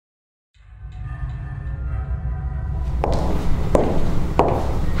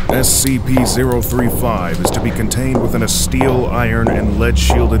SCP-035 is to be contained within a steel, iron, and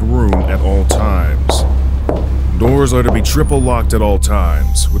lead-shielded room at all times. Doors are to be triple locked at all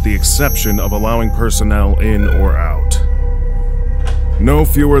times, with the exception of allowing personnel in or out. No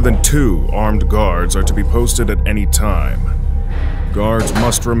fewer than 2 armed guards are to be posted at any time. Guards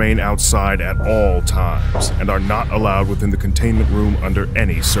must remain outside at all times, and are not allowed within the containment room under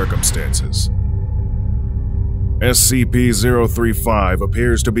any circumstances. SCP-035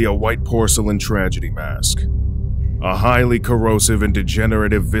 appears to be a white porcelain tragedy mask. A highly corrosive and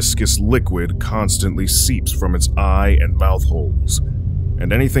degenerative viscous liquid constantly seeps from its eye and mouth holes,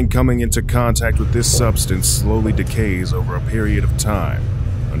 and anything coming into contact with this substance slowly decays over a period of time,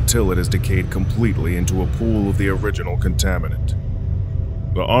 until it has decayed completely into a pool of the original contaminant.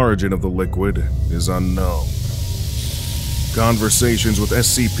 The origin of the liquid is unknown. Conversations with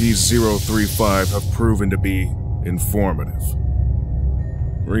SCP-035 have proven to be informative.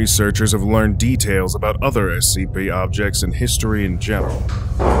 Researchers have learned details about other SCP objects and history in general,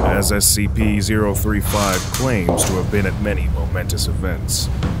 as SCP-035 claims to have been at many momentous events.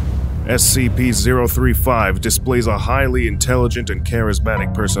 SCP-035 displays a highly intelligent and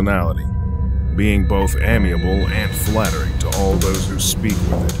charismatic personality, being both amiable and flattering to all those who speak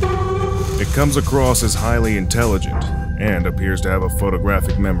with it. It comes across as highly intelligent and appears to have a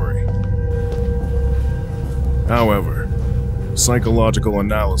photographic memory. However, psychological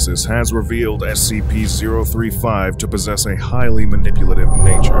analysis has revealed SCP-035 to possess a highly manipulative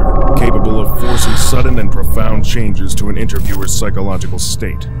nature, capable of forcing sudden and profound changes to an interviewer's psychological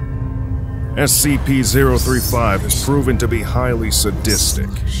state. SCP-035 has proven to be highly sadistic,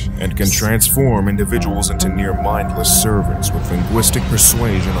 and can transform individuals into near mindless servants with linguistic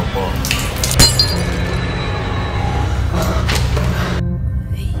persuasion alone.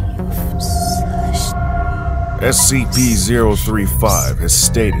 SCP-035 has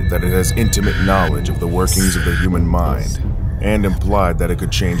stated that it has intimate knowledge of the workings of the human mind, and implied that it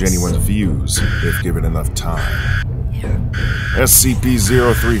could change anyone's views if given enough time.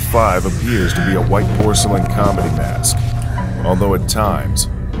 SCP-035 appears to be a white porcelain comedy mask, although at times,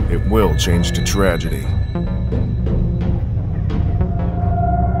 it will change to tragedy.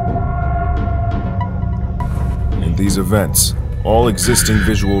 In these events, all existing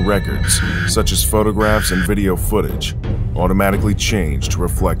visual records, such as photographs and video footage, automatically change to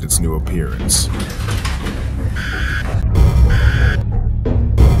reflect its new appearance.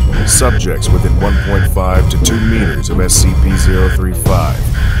 Subjects within 1.5 to 2 meters of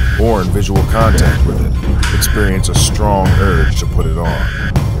SCP-035, or in visual contact with it, experience a strong urge to put it on.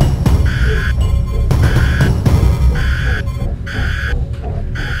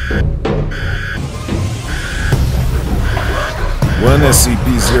 When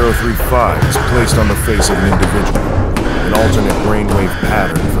SCP-035 is placed on the face of an individual, an alternate brainwave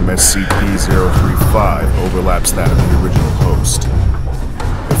pattern from SCP-035 overlaps that of the original host,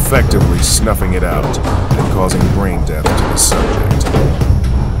 effectively snuffing it out and causing brain death to the subject.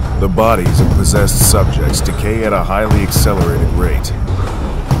 The bodies of possessed subjects decay at a highly accelerated rate,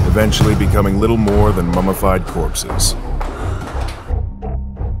 eventually becoming little more than mummified corpses.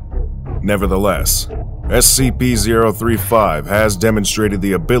 Nevertheless, SCP-035 has demonstrated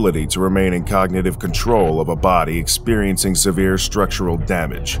the ability to remain in cognitive control of a body experiencing severe structural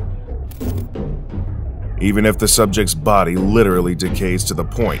damage, even if the subject's body literally decays to the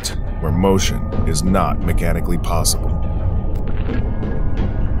point where motion is not mechanically possible.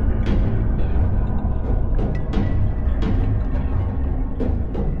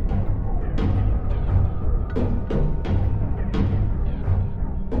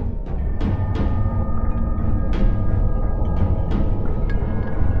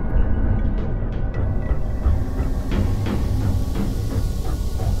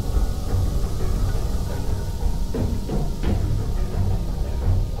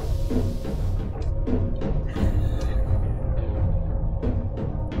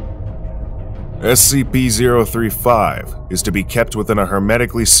 SCP-035 is to be kept within a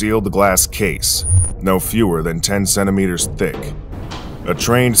hermetically sealed glass case, no fewer than 10 centimeters thick. A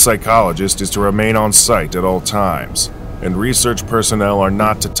trained psychologist is to remain on site at all times, and research personnel are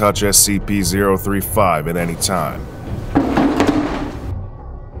not to touch SCP-035 at any time.